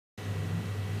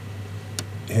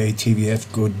Hey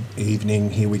TVF, good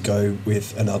evening. Here we go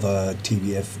with another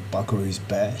TVF Buckaroos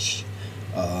bash.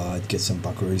 Get some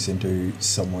Buckaroos into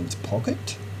someone's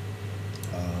pocket.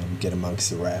 Get amongst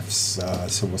the rafts.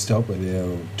 So we'll start with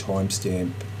our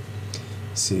timestamp.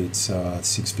 See, it's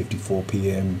 6:54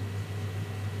 p.m.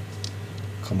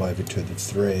 Come over to the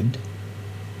thread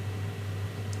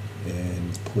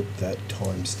and put that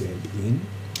timestamp in.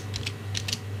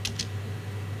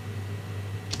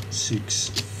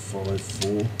 6:54.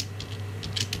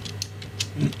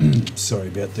 Sorry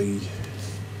about the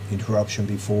interruption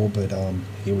before, but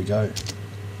here we go.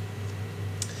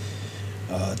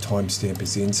 Timestamp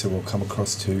is in, so we'll come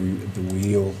across to the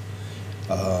wheel.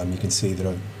 You can see that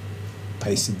I've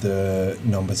pasted the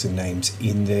numbers and names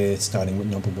in there, starting with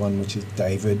number 1, which is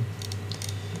David.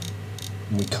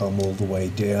 We come all the way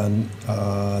down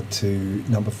to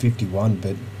number 51,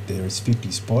 but there is 50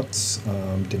 spots,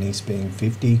 Denise being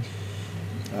 50,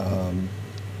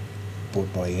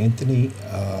 bought by Anthony,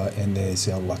 and there's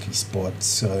our lucky spot.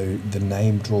 So the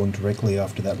name drawn directly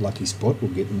after that lucky spot will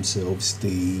get themselves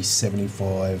the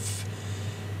 75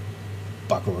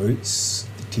 Buckaroos,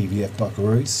 the TVF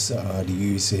Buckaroos, to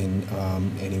use in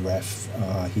any RAF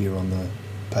here on the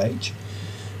page.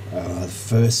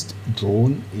 First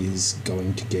drawn is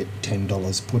going to get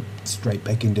 $10 put straight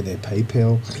back into their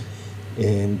PayPal,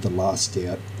 and the last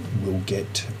out will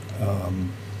get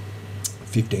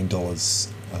 $15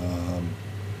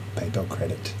 PayPal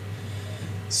credit.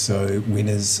 So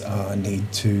winners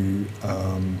need to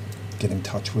get in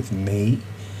touch with me.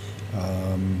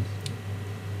 I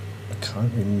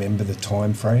can't remember the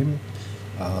time frame,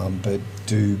 but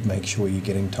do make sure you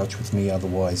get in touch with me,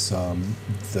 otherwise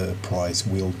the prize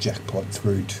will jackpot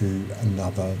through to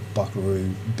another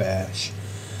Buckaroo bash.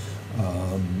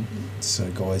 So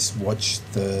guys, watch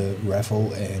the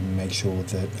raffle and make sure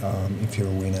that if you're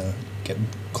a winner, get in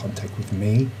contact with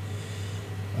me.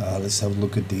 Let's have a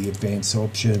look at the advanced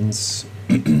options.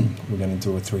 We're going to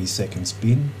do a 3-second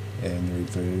spin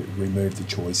and remove the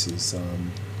choices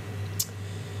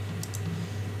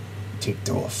ticked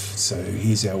off. So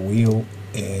here's our wheel,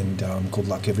 and good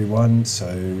luck everyone.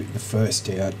 So the first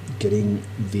out getting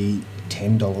the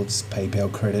 $10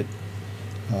 PayPal credit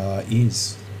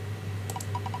is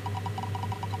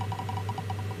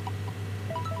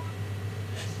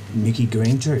Mickey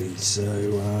Greentree.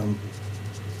 So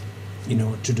you know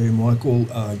what to do, Michael.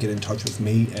 Get in touch with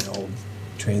me and I'll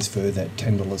transfer that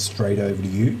 $10 straight over to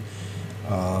you.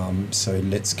 So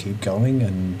let's keep going,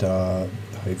 and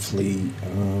hopefully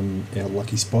our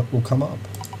lucky spot will come up.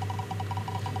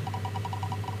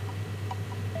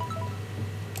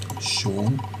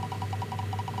 Sean,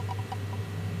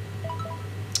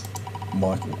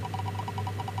 Michael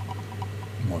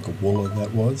Waller,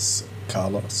 that was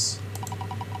Carlos,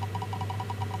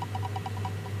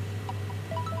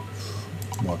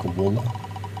 Michael Waller.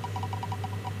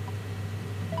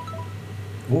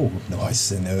 Oh,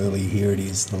 nice and early. Here it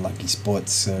is, the lucky spot.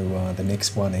 So the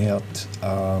next one out,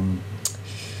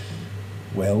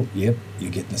 well, yep,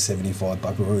 you're getting the 75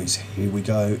 Buckaroos. Here we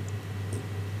go.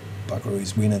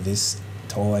 Buckaroos winner this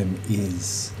time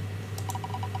is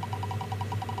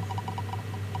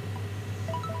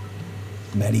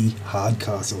Matty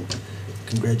Hardcastle.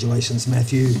 Congratulations,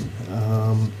 Matthew.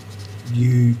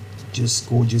 You just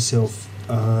scored yourself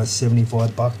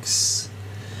 75 bucks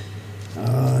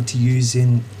to use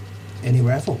in any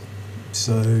raffle.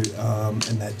 So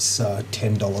and that's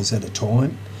 $10 at a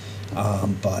time,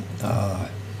 but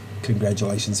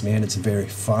congratulations, man. It's a very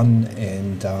fun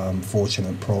and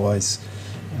fortunate prize.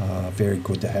 Very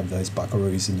good to have those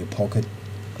Buckaroos in your pocket.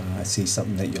 See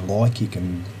something that you like, you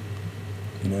can,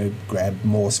 you know, grab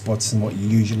more spots than what you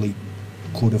usually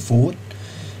could afford,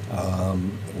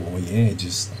 or yeah,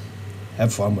 just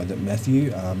have fun with it,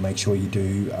 Matthew. Make sure you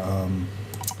do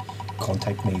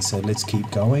contact me. So let's keep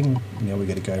going. Now we're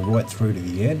going to go right through to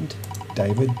the end.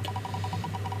 David,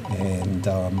 and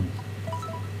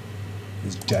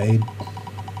there's Jade.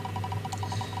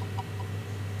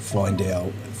 Find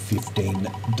our $15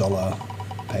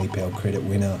 PayPal credit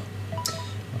winner,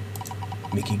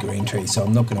 Mickey Greentree. So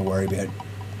I'm not going to worry about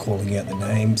calling out the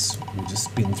names. We'll just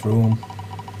spin through them,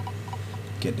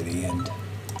 get to the end.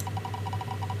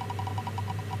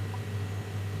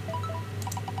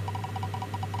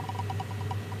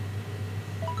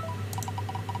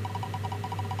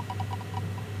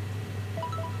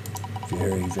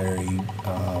 Very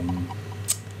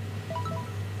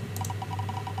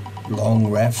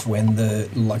long RAF when the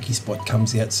lucky spot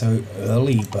comes out so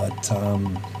early, but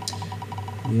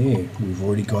yeah, we've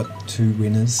already got 2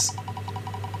 winners.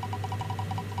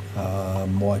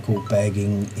 Michael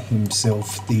bagging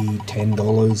himself the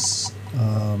 $10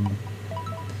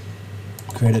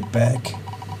 credit back,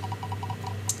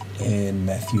 and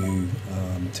Matthew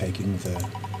taking the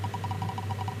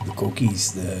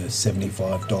cookies, the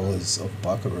 $75 of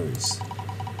Buckaroos.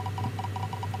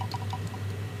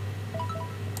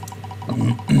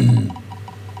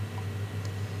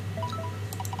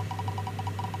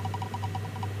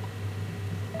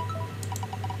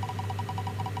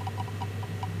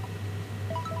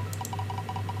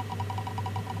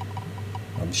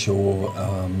 I'm sure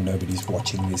nobody's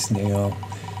watching this now.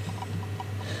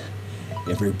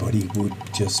 Everybody would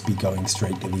just be going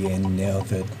straight to the end now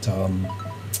that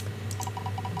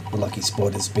the lucky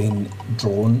spot has been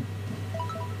drawn.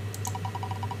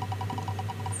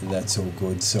 That's all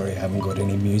good. Sorry I haven't got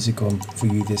any music on for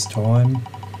you this time.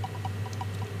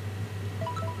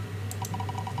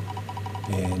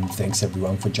 And thanks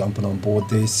everyone for jumping on board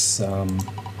this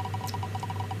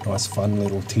nice fun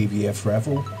little TVF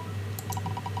raffle.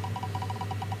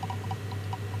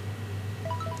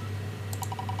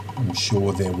 I'm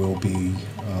sure there will be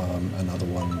another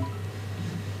one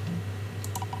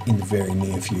in the very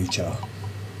near future.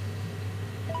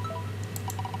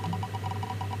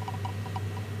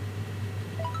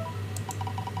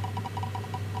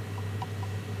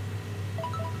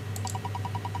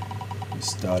 We're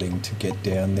starting to get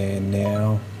down there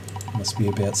now. Must be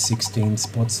about 16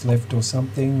 spots left or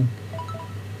something,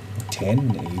 or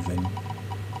 10 even.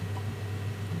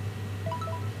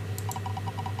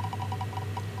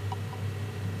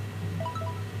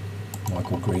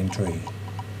 Michael Greentree,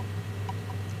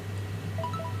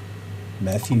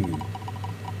 Matthew,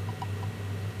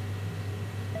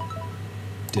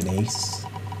 Denise,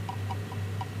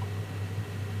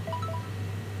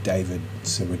 David.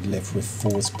 So we're left with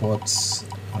 4 spots,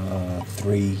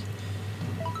 3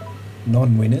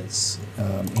 non-winners,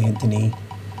 Anthony,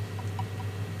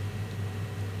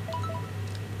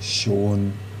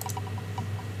 Sean.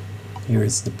 Here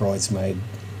is the bridesmaid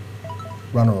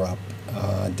runner-up,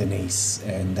 Denise,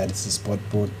 and that is the spot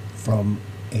bought from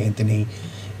Anthony.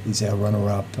 Is our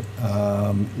runner-up.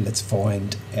 Let's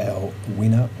find our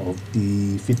winner of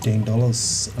the $15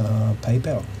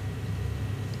 PayPal.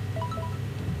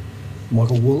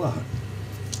 Michael Wooler.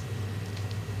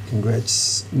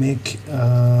 Congrats, Mick.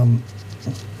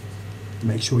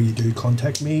 Make sure you do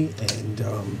contact me, and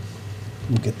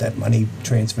we'll get that money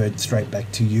transferred straight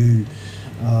back to you.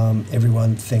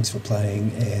 Everyone, thanks for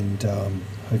playing, and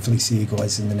hopefully see you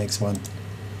guys in the next one.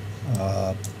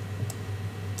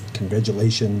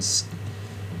 Congratulations,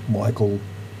 Michael,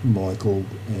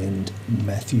 and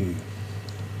Matthew.